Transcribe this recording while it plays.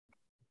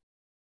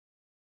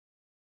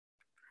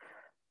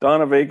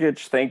Donna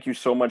Vekic, thank you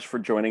so much for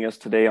joining us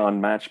today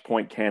on Match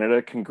Point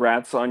Canada.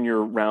 Congrats on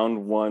your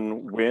round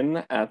one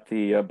win at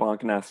the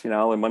Banque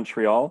Nationale in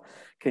Montreal.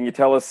 Can you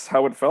tell us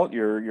how it felt,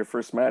 your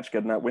first match,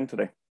 getting that win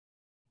today?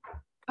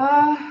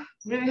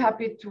 Really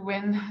happy to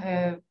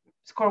win.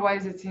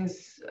 Score-wise, it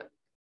seems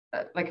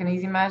like an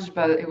easy match,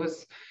 but it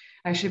was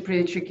actually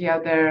pretty tricky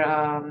out there.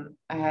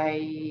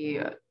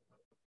 I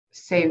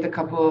saved a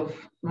couple of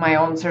my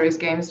own service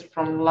games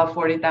from love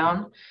 40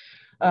 down.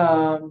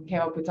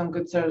 Came up with some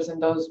good serves in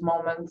those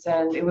moments,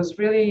 and it was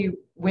really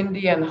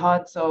windy and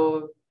hot,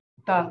 so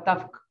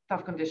tough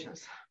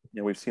conditions.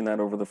 Yeah, we've seen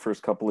that over the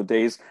first couple of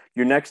days.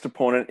 Your next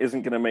opponent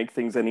isn't going to make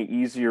things any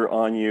easier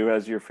on you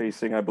as you're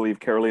facing, I believe,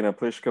 Karolina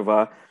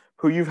Pliskova,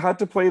 who you've had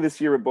to play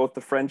this year at both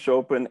the French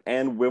Open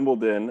and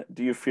Wimbledon.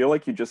 Do you feel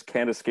like you just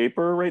can't escape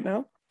her right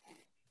now?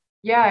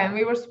 Yeah, and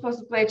we were supposed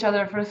to play each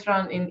other first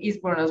round in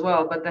Eastbourne as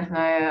well, but then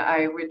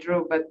I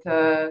withdrew. But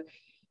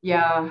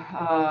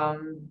yeah,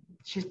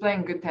 she's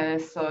playing good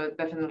tennis, so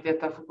definitely a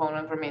tough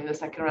opponent for me in the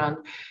second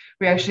round.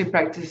 We actually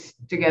practiced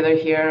together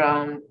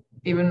here,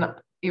 even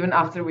even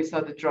after we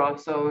saw the draw.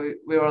 So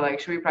we were like,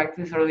 should we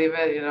practice or leave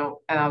it?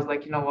 And I was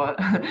like, you know what,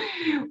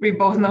 we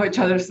both know each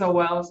other so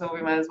well, so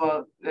we might as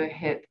well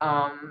hit.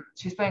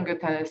 She's playing good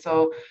tennis,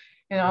 so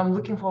I'm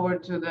looking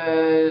forward to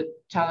the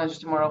challenge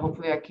tomorrow.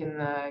 Hopefully, I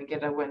can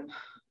get a win.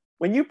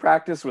 When you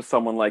practice with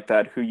someone like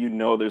that, who you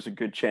know there's a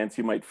good chance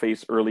you might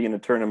face early in a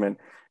tournament,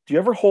 do you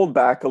ever hold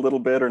back a little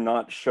bit or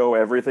not show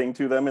everything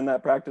to them in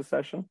that practice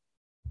session?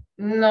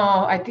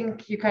 No, I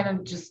think you kind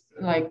of just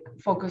like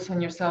focus on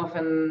yourself.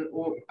 And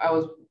I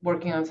was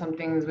working on some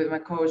things with my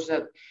coach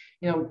that,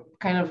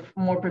 kind of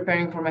more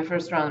preparing for my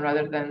first round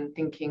rather than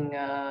thinking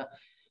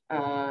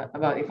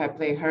about if I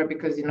play her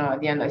because,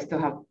 at the end I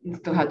still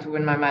had to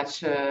win my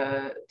match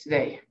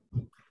today.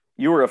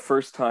 You were a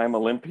first-time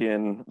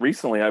Olympian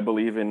recently, I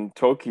believe, in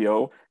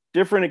Tokyo.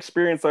 Different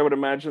experience, I would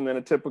imagine, than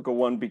a typical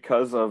one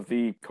because of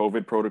the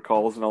COVID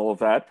protocols and all of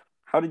that.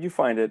 How did you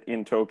find it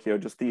in Tokyo?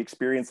 Just the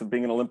experience of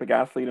being an Olympic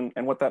athlete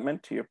and what that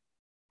meant to you?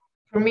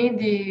 For me,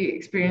 the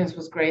experience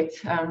was great.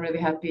 I'm really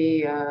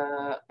happy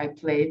I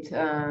played.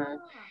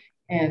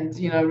 And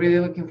really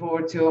looking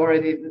forward to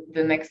already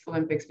the next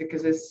Olympics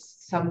because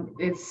it's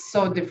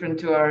so different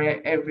to our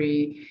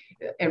every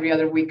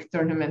other week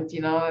tournament.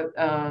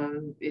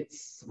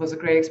 It's was a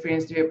great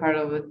experience to be a part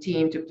of a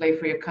team, to play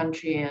for your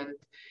country, and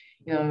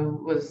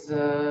was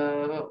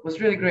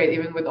really great.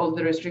 Even with all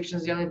the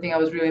restrictions, the only thing I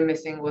was really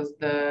missing was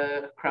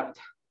the crowd.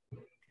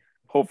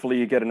 Hopefully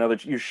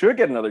you should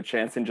get another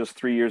chance in just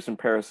 3 years in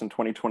Paris in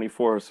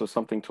 2024. So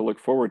something to look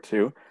forward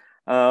to.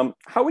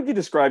 How would you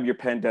describe your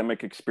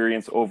pandemic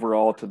experience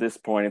overall to this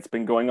point? It's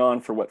been going on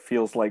for what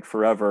feels like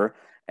forever.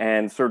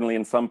 And certainly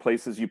in some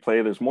places you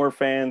play, there's more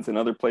fans. In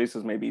other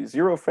places, maybe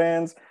zero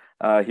fans.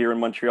 Here in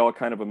Montreal,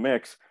 kind of a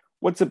mix.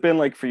 What's it been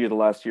like for you the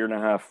last year and a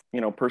half,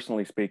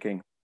 personally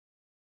speaking?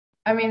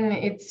 I mean,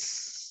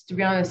 to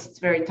be honest, it's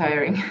very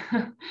tiring.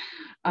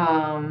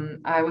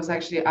 I was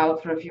actually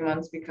out for a few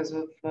months because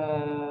of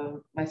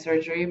my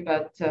surgery,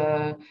 but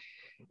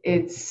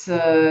it's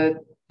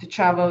to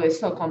travel is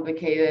so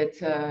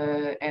complicated,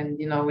 and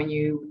when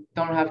you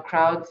don't have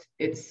crowds,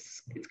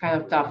 it's kind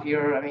of tough.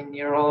 I mean,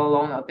 you're all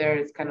alone out there.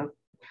 It's kind of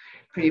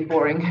pretty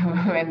boring,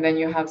 and then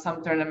you have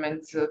some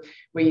tournaments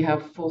where you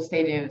have full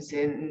stadiums,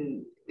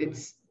 and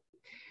it's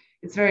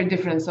very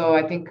different. So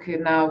I think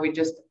now we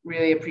just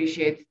really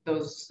appreciate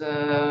those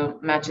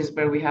matches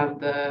where we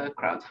have the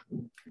crowd.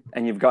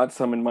 And you've got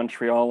some in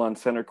Montreal on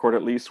center court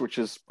at least, which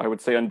is, I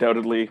would say,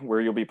 undoubtedly where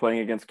you'll be playing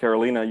against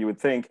Carolina, you would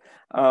think.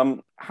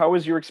 How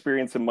is your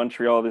experience in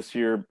Montreal this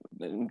year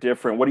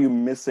different? What are you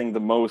missing the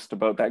most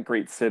about that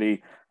great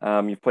city?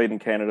 You've played in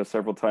Canada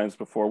several times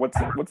before.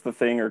 What's the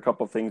thing or a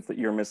couple of things that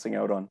you're missing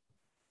out on?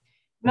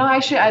 No,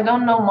 actually, I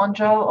don't know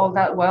Montreal all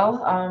that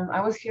well.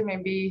 I was here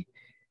maybe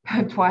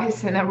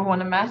twice and never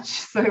won a match,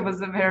 so it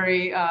was a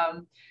very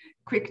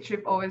quick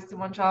trip always to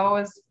Montreal. I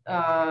always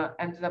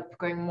ended up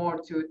going more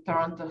to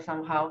Toronto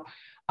somehow.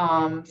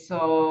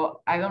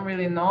 So I don't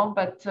really know,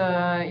 but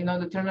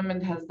the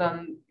tournament has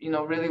done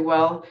really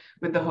well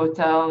with the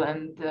hotel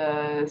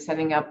and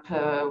setting up.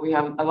 We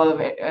have a lot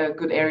of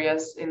good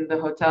areas in the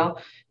hotel.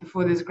 The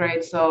food is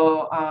great,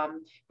 so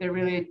they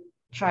really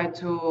try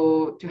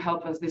to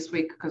help us this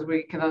week because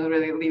we cannot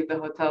really leave the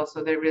hotel.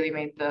 So they really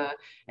made the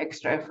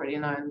extra effort,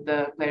 and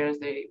the players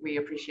we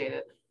appreciate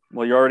it.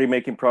 Well, you're already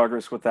making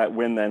progress with that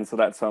win then, so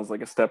that sounds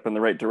like a step in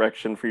the right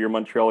direction for your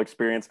Montreal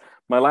experience.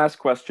 My last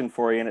question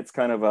for you, and it's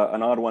kind of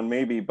an odd one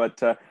maybe, but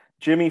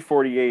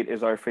Jimmy48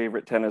 is our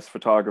favorite tennis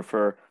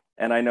photographer,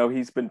 and I know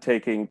he's been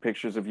taking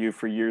pictures of you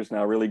for years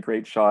now, really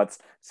great shots.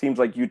 Seems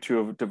like you two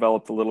have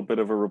developed a little bit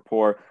of a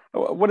rapport.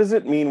 What does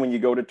it mean when you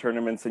go to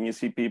tournaments and you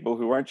see people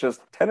who aren't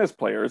just tennis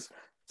players,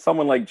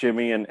 someone like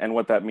Jimmy, and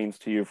what that means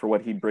to you for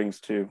what he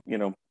brings to,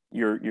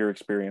 your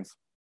experience?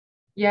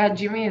 Yeah,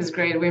 Jimmy is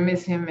great. We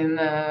miss him in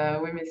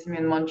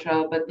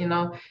Montreal. But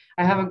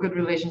I have a good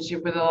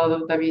relationship with a lot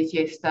of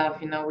WTA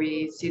staff.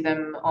 We see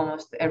them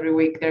almost every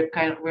week.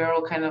 We're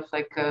all kind of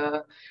like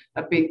a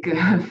big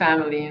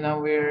family.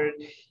 When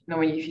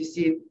if you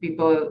see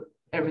people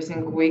every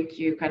single week,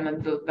 you kind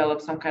of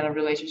develop some kind of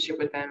relationship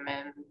with them,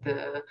 and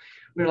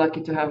we're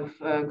lucky to have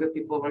good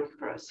people working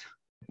for us.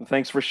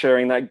 Thanks for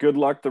sharing that. Good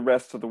luck the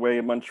rest of the way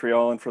in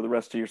Montreal and for the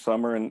rest of your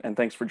summer. And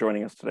thanks for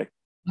joining us today.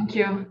 Thank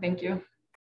you. Thank you.